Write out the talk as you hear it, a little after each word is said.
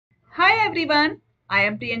Hi everyone, I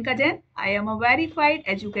am Priyanka Jain. I am a verified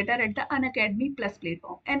educator at the Unacademy Plus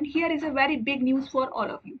platform, and here is a very big news for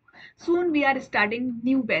all of you. Soon we are starting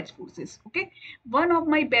new batch courses. Okay, one of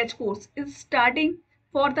my batch course is starting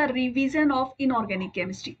for the revision of inorganic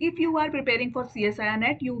chemistry. If you are preparing for CSIR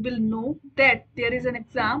net, you will know that there is an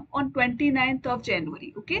exam on 29th of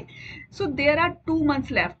January. Okay, so there are 2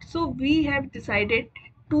 months left. So we have decided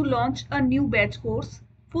to launch a new batch course,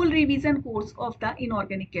 full revision course of the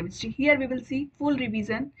inorganic chemistry. Here we will see full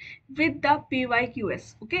revision with the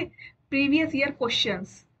PYQS. Okay, previous year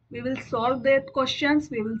questions. We will solve the questions.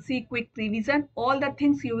 We will see quick revision. All the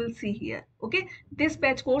things you will see here. Okay, this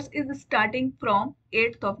batch course is starting from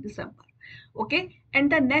 8th of December. Okay,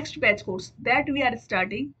 and the next batch course that we are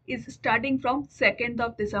starting is starting from 2nd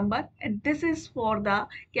of December, and this is for the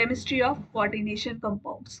chemistry of coordination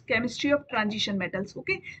compounds, chemistry of transition metals.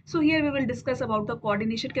 Okay, so here we will discuss about the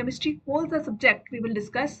coordination chemistry. Whole the subject we will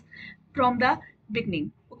discuss from the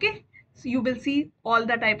beginning. Okay, so you will see all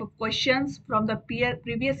the type of questions from the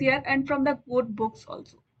previous year and from the code books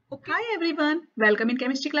also. Okay. Hi everyone, welcome in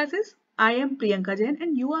chemistry classes. I am Priyanka Jain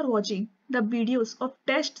and you are watching the videos of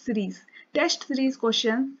test series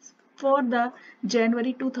questions for the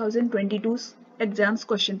January 2022's exams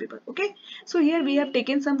question paper. Okay, so here we have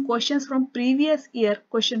taken some questions from previous year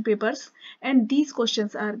question papers, and these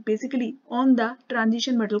questions are basically on the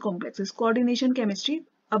transition metal complexes, coordination chemistry,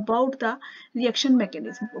 about the reaction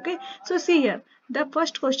mechanism. Okay, so see here, the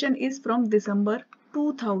first question is from December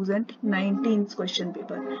 2019's question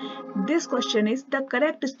paper. This question is the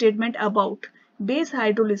correct statement about base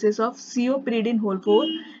hydrolysis of CO-pyridine whole 4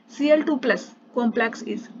 Cl2 plus complex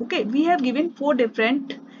is. Okay, we have given 4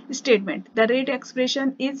 different statement. The rate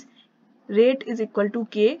expression is rate is equal to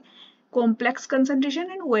K, complex concentration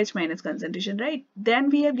and OH minus concentration, right? Then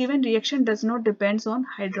we have given reaction does not depends on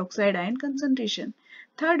hydroxide ion concentration.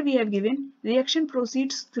 Third, we have given reaction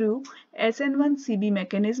proceeds through SN1CB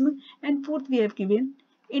mechanism, and fourth we have given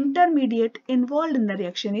intermediate involved in the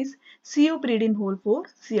reaction is CO-pyridine whole 4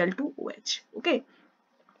 Cl2OH. Okay,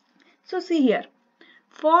 so see here,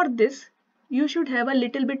 for this you should have a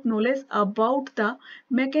little bit knowledge about the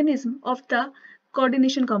mechanism of the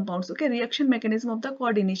coordination compounds. Okay, reaction mechanism of the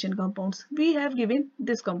coordination compounds. We have given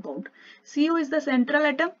this compound. CO is the central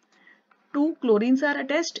atom, 2 chlorines are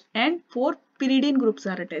attached and 4 pyridine groups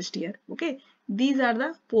are attached here. Okay, these are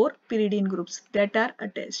the 4 pyridine groups that are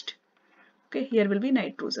attached. Okay, here will be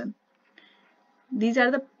nitrogen. These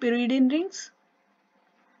are the pyridine rings,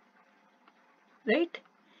 right,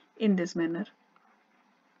 in this manner.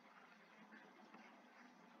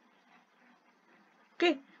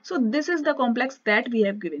 Okay, so this is the complex that we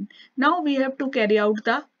have given. Now we have to carry out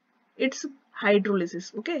the its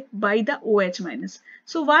hydrolysis, okay, by the OH minus.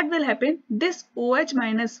 So what will happen? This OH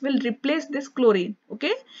minus will replace this chlorine.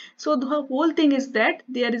 Okay, so the whole thing is that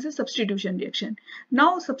there is a substitution reaction.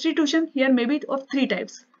 Now substitution here may be of 3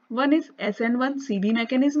 types. One is SN1CB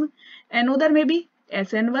mechanism, another may be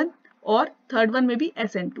SN1, or third one may be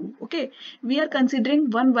SN2. Okay, we are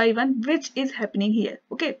considering one by one which is happening here.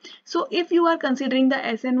 Okay, so if you are considering the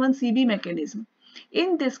SN1CB mechanism,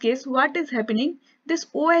 in this case what is happening, this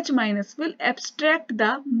OH minus will abstract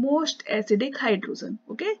the most acidic hydrogen.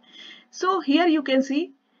 Okay, so here you can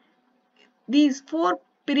see these 4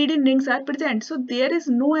 pyridine rings are present, so there is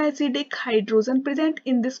no acidic hydrogen present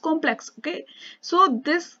in this complex. Okay, so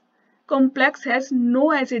this complex has no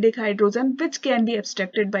acidic hydrogen which can be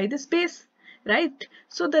abstracted by this base, right?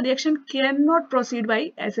 So the reaction cannot proceed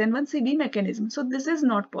by SN1CB mechanism, so this is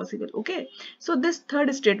not possible. Okay, so this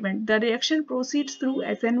third statement, the reaction proceeds through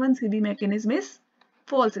SN1CB mechanism, is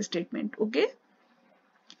false statement. Okay,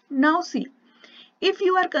 now see, if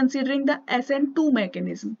you are considering the SN2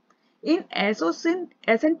 mechanism, in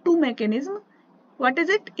SN2 mechanism, what is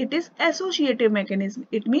it? It is associative mechanism.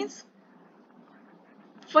 It means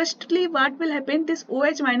firstly what will happen, this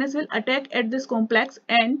OH minus will attack at this complex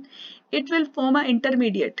and it will form an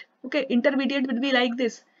intermediate. Okay, intermediate will be like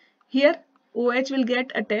this. Here OH will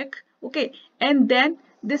get attack, okay, and then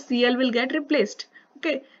this Cl will get replaced.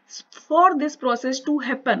 Okay, for this process to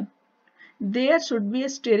happen, there should be a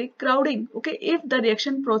steric crowding. Okay, if the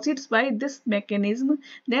reaction proceeds by this mechanism,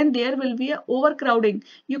 then there will be a overcrowding.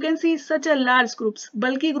 You can see such a large groups,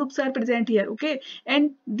 bulky groups are present here. Okay,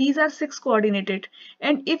 and these are 6 coordinated,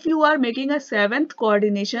 and if you are making a 7th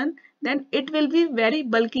coordination, then it will be very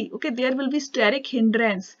bulky. Okay, there will be steric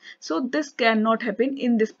hindrance, so this cannot happen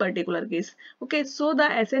in this particular case. Okay, so the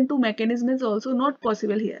SN2 mechanism is also not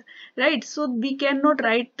possible here, right? So we cannot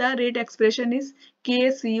write the rate expression is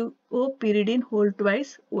KCO pyridine whole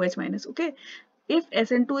twice OH minus. Okay, if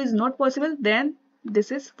SN2 is not possible, then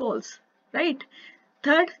this is false, right?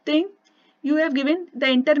 Third thing, you have given the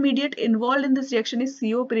intermediate involved in this reaction is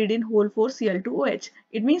CO pyridine whole 4 Cl2OH.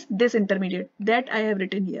 It means this intermediate that I have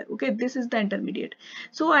written here. Okay, this is the intermediate.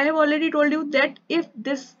 So I have already told you that if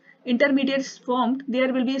this intermediate is formed,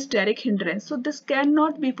 there will be a steric hindrance. So this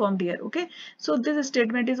cannot be formed here. Okay, so this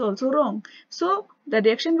statement is also wrong. So the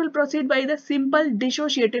reaction will proceed by the simple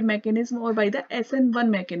dissociative mechanism or by the SN1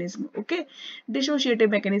 mechanism. Okay, dissociative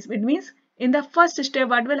mechanism. It means in the first step,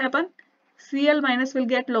 what will happen? Cl minus will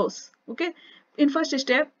get loss. Okay, in first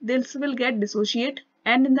step this will get dissociate,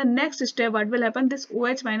 and in the next step what will happen? This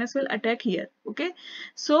OH minus will attack here. Okay,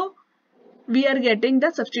 so we are getting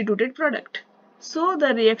the substituted product. So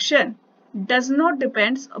the reaction does not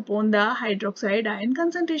depends upon the hydroxide ion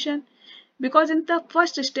concentration, because in the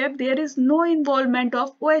first step there is no involvement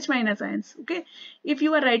of OH minus ions. Okay, if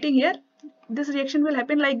you are writing here, this reaction will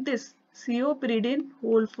happen like this: CO pyridine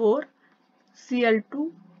whole 4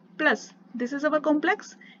 Cl2 plus. This is our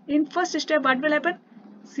complex. In first step, what will happen?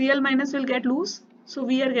 Cl minus will get loose. So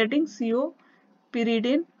we are getting CO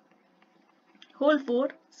pyridine whole 4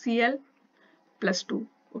 Cl plus 2.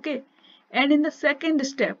 Okay. And in the second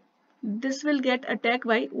step, this will get attacked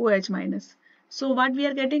by OH minus. So what we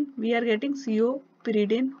are getting? We are getting CO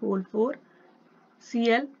pyridine whole 4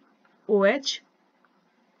 Cl OH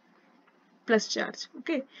plus charge.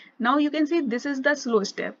 Okay, now you can see this is the slow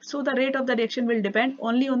step. So the rate of the reaction will depend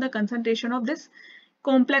only on the concentration of this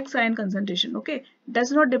complex ion concentration. Okay,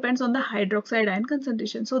 does not depends on the hydroxide ion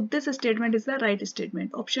concentration. So this statement is the right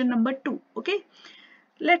statement, option number 2. Okay,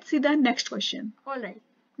 let's see the next question. All right,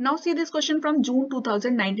 now see this question from June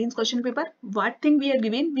 2019 question paper. What thing we have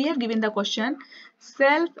given? We have given the question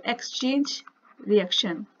self exchange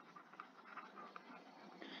reaction.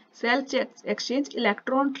 Self exchange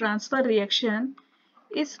electron transfer reaction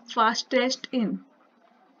is fastest in.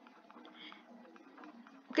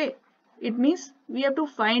 Okay, it means we have to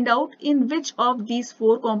find out in which of these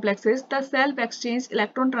four complexes the self exchange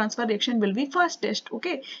electron transfer reaction will be fastest.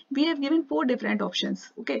 Okay, we have given four different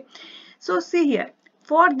options. Okay, so see here,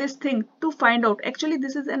 for this thing to find out, actually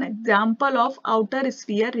this is an example of outer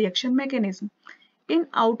sphere reaction mechanism. In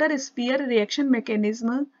outer sphere reaction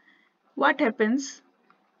mechanism, what happens?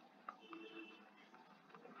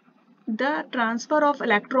 The transfer of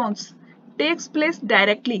electrons takes place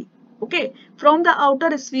directly. Okay, from the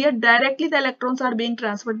outer sphere directly the electrons are being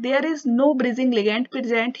transferred. There is no bridging ligand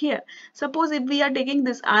present here. Suppose if we are taking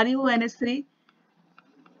this RuNH3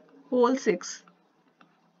 whole 6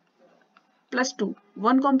 plus 2,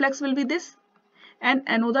 one complex will be this and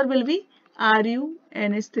another will be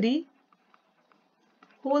RuNH3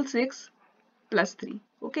 whole 6 plus 3.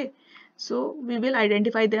 Okay, so we will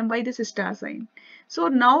identify them by this star sign. So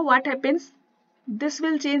now what happens? This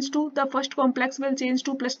will change to, the first complex will change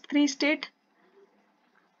to plus 3 state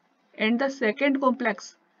and the second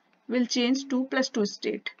complex will change to plus 2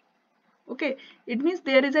 state. Okay, it means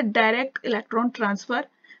there is a direct electron transfer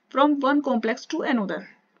from one complex to another.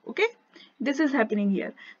 Okay, this is happening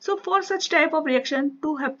here. So for such type of reaction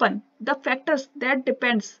to happen, the factors that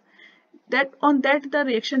depends, that on that the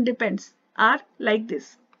reaction depends, are like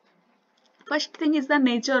this. First thing is the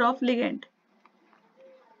nature of ligand.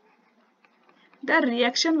 The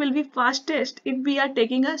reaction will be fastest if we are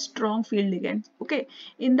taking a strong field ligand. Okay,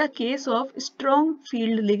 in the case of strong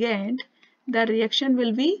field ligand, the reaction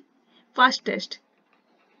will be fastest.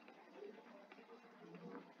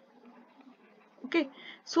 Okay,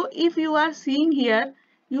 so if you are seeing here,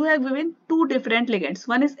 you have given two different ligands.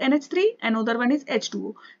 One is NH3, another one is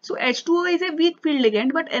H2O. So H2O is a weak field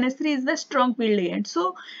ligand, but NH3 is the strong field ligand.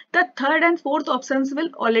 So the third and fourth options will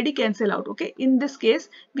already cancel out. Okay, in this case,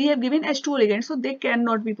 we have given H2O ligand, so they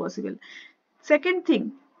cannot be possible. Second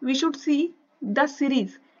thing, we should see the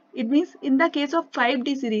series. It means in the case of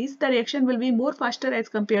 5D series, the reaction will be more faster as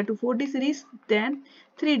compared to 4D series than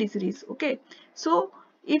 3D series. Okay, so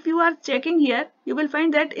if you are checking here, you will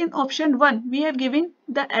find that in option 1, we have given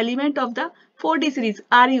the element of the 4D series,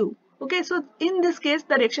 Ru. Okay, so in this case,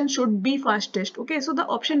 the reaction should be fastest. Okay, so the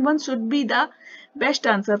option 1 should be the best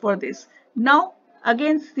answer for this. Now,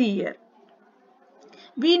 again see here.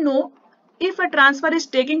 We know if a transfer is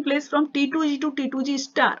taking place from T2G to T2G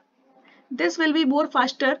star, this will be more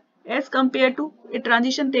faster as compared to a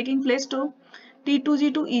transition taking place to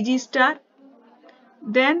T2G to EG star,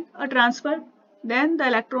 then a transfer, then the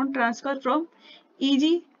electron transfer from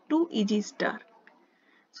EG to EG star.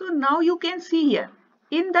 So now you can see here,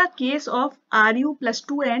 in the case of Ru plus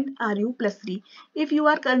 2 and Ru plus 3, if you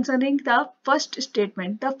are considering the first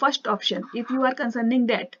statement, the first option, if you are considering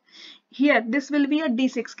that, here this will be a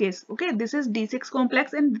D6 case. Okay, this is D6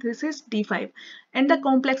 complex and this is D5, and the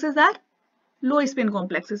complexes are low spin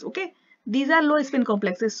complexes. Okay, these are low spin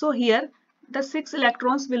complexes. So here the 6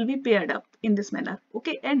 electrons will be paired up in this manner.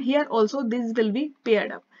 Okay, and here also this will be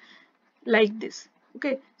paired up like this.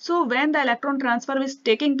 Okay, so when the electron transfer is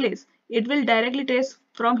taking place, it will directly trace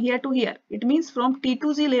from here to here. It means from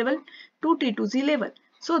T2Z level to T2Z level.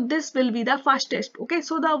 So this will be the fastest. Okay,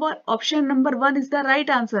 so our option number 1 is the right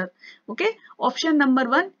answer. Okay, option number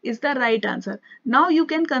 1 is the right answer. Now you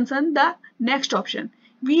can concern the next option.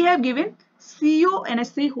 We have given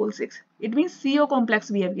CONH3 whole 6. It means CO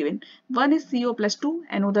complex we have given. One is CO plus 2,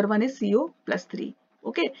 another one is CO plus 3.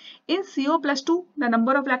 Okay, in CO plus 2, the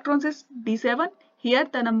number of electrons is D7. Here,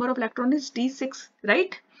 the number of electrons is D6,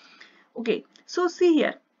 right? Okay, so see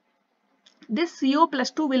here, this CO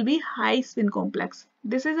plus 2 will be high spin complex.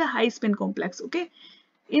 This is a high spin complex, okay?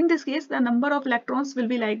 In this case, the number of electrons will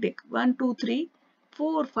be like this, 1, 2, 3,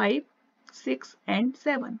 4, 5, 6 and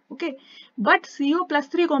 7, okay? But CO plus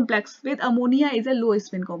 3 complex with ammonia is a low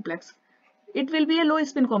spin complex. It will be a low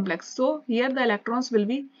spin complex. So here the electrons will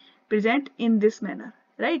be present in this manner,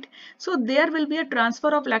 right? So there will be a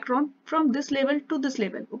transfer of electron from this level to this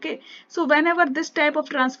level. Okay, so whenever this type of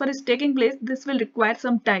transfer is taking place, this will require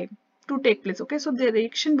some time to take place. Okay, so the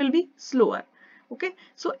reaction will be slower. Okay,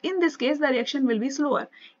 so in this case the reaction will be slower.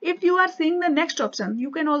 If you are seeing the next option,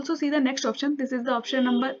 you can also see the next option. This is the option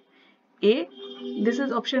number A, this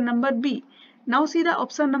is option number B. Now see the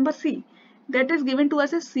option number C, that is given to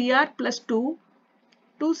us as Cr plus 2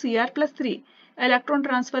 to Cr plus 3. Electron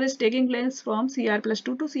transfer is taking place from Cr plus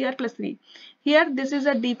 2 to Cr plus 3. Here this is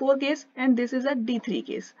a D4 case and this is a D3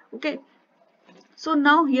 case. Okay. So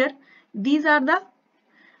now here these are the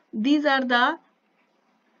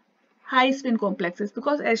high spin complexes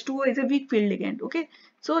because H2O is a weak field ligand. Okay.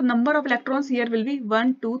 So number of electrons here will be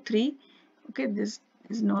 1, 2, 3. Okay. This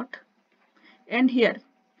is not. And here.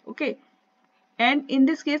 Okay. And in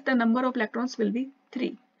this case the number of electrons will be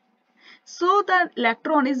 3. So the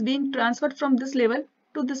electron is being transferred from this level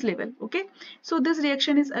to this level. Okay, so this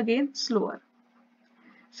reaction is again slower.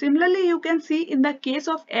 Similarly, you can see in the case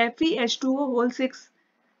of FeH2O whole 6,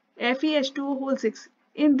 FeH2O whole 6.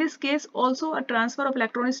 In this case also a transfer of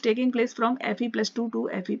electron is taking place from Fe plus 2 to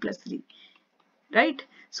Fe plus 3. Right?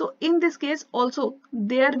 So in this case also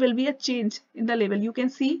there will be a change in the level. You can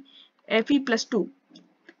see Fe plus 2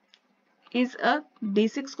 is a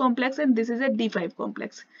D6 complex and this is a D5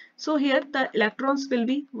 complex. So here the electrons will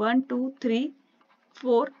be 1, 2, 3,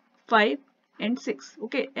 4, 5 and 6.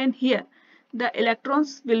 Okay, and here the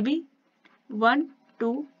electrons will be 1,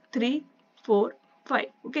 2, 3, 4, 5.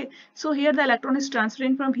 Okay, so here the electron is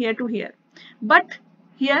transferring from here to here. But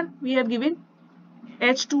here we have given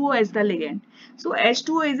H2O as the ligand. So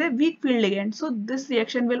H2O is a weak field ligand. So this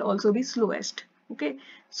reaction will also be slowest. Okay,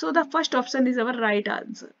 so the first option is our right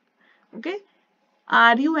answer. Okay,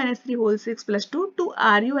 RuNH3 whole 6 plus 2 to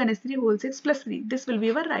RuNH3 whole 6 plus 3. This will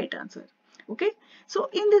be our right answer. Okay, so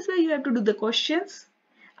in this way you have to do the questions.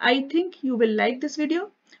 I think you will like this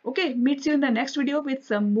video. Okay, meet you in the next video with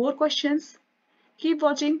some more questions. Keep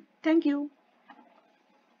watching. Thank you.